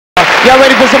Y'all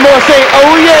ready for some more? Say,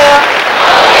 oh yeah.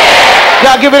 Oh yeah.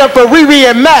 Y'all give it up for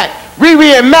ReRe and Matt.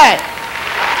 ReRe and Matt.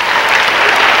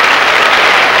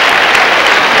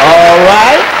 All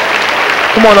right.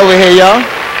 Come on over here, y'all.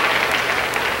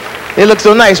 They look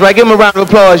so nice, right? Give them a round of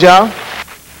applause, y'all.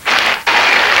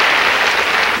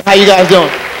 How you guys doing?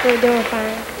 We're doing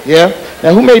fine. Yeah?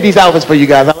 Now, who made these outfits for you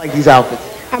guys? I like these outfits.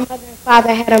 Our mother and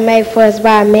father had them made for us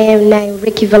by a man named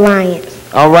Ricky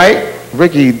Valiance. All right.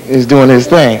 Ricky is doing his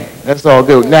thing. That's all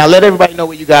good. Now, let everybody know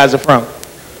where you guys are from.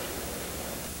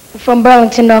 We're from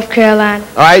Burlington, North Carolina.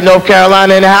 All right, North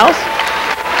Carolina in the house?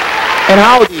 And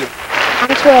how old are you?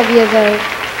 I'm 12 years old.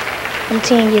 I'm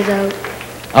 10 years old.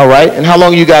 All right. And how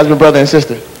long you guys been brother and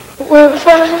sister? We're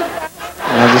from...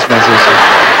 I'm just messing with you.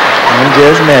 I'm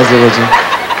just messing with you.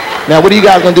 Now, what are you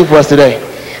guys going to do for us today?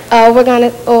 We're going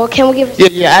to... Or can we give...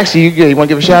 Yeah, actually, you want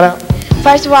to give a shout out?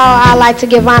 First of all, I'd like to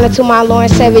give honor to my Lord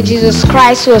and Savior, Jesus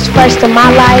Christ, who is first in my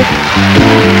life.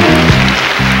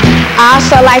 I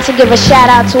also like to give a shout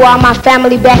out to all my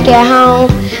family back at home.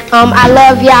 I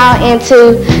love y'all, and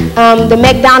to the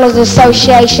McDonald's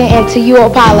Association, and to you,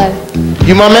 Apollo.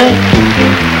 You my man?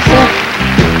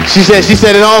 She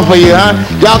said it all for you, huh?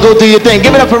 Y'all go do your thing.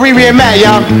 Give it up for ReRe and Matt,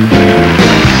 y'all.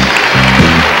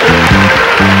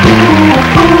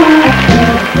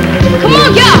 Come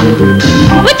on, y'all.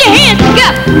 Put your hands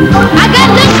together. I got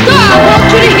this star I want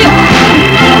you to hear.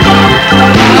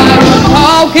 I was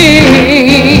talking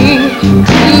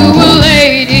to a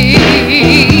lady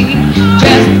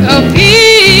just a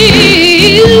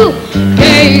few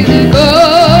days ago.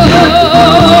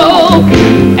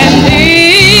 And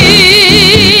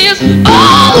this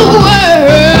all the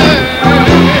world.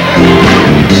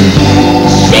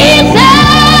 She said,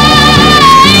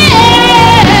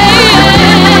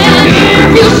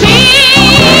 you see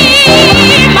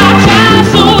my child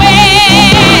so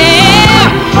well,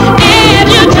 and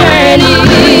your journey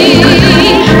here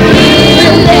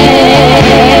and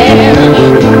there.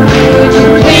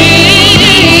 Would you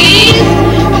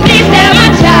please tell my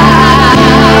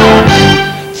child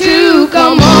to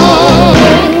come on,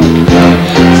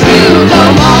 listen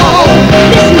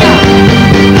y'all,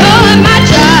 Lord, my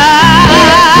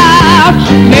child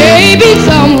may be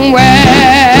somewhere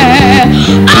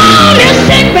on this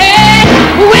sick bed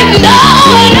with no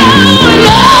help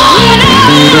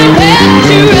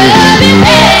to rub his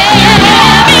head.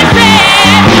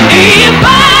 If I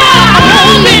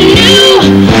only knew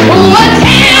what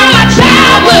town my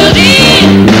child was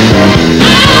in,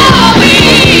 I'll be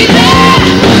there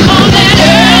on that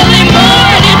early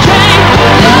morning train.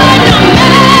 Lord, no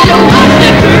matter what's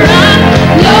the run,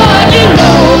 Lord, you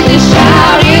know this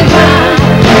child is mine.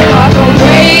 'Cause I'm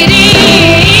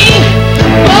waiting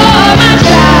for my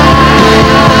child to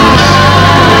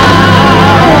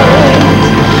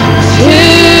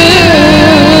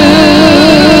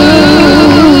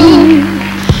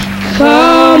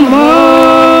come on.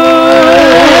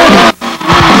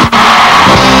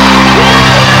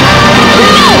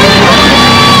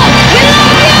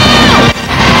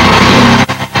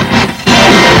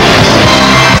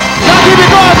 Y'all keep it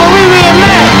going for ReRe and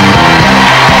Matt.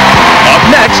 Up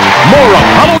next, more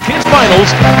Apollo Kids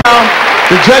Finals.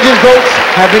 The judges' votes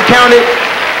have been counted.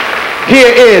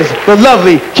 Here is the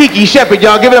lovely Kiki Shepherd,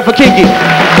 y'all. Give it up for Kiki.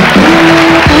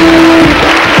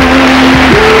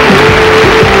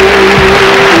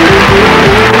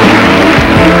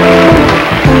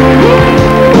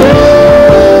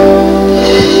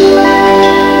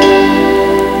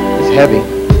 It's heavy.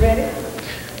 Ready?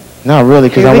 Not really,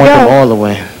 because I Here we want them go. all to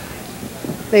win.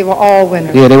 They were all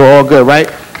winners. Yeah, they were all good, right?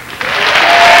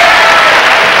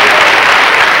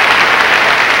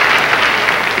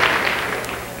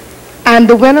 And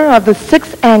the winner of the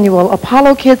 6th annual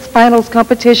Apollo Kids Finals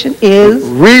competition is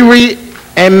ReRe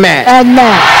and Matt. and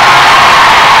Matt.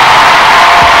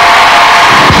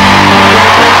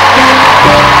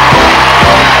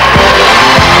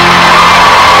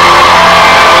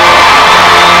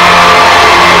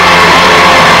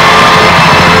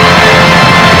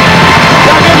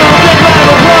 Y'all give them a big round of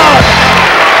applause.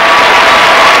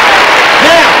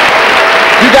 Now,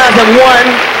 you guys have won.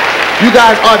 You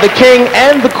guys are the king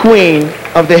and the queen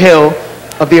of the hill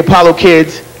of the Apollo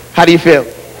Kids. How do you feel?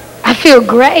 I feel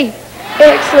great.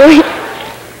 Excellent.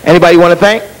 Anybody you want to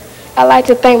thank? I'd like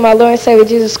to thank my Lord and Savior,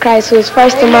 Jesus Christ, who is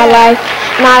first in my life.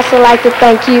 And I also like to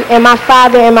thank you and my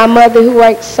father and my mother who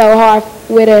worked so hard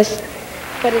with us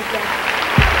for this day.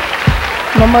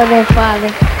 My mother and father.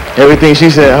 Everything she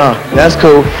said, huh? That's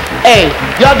cool. Hey,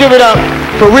 y'all give it up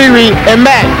for ReRe and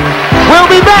Matt. We'll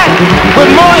be back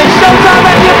with more in Showtime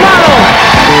at the Apollo.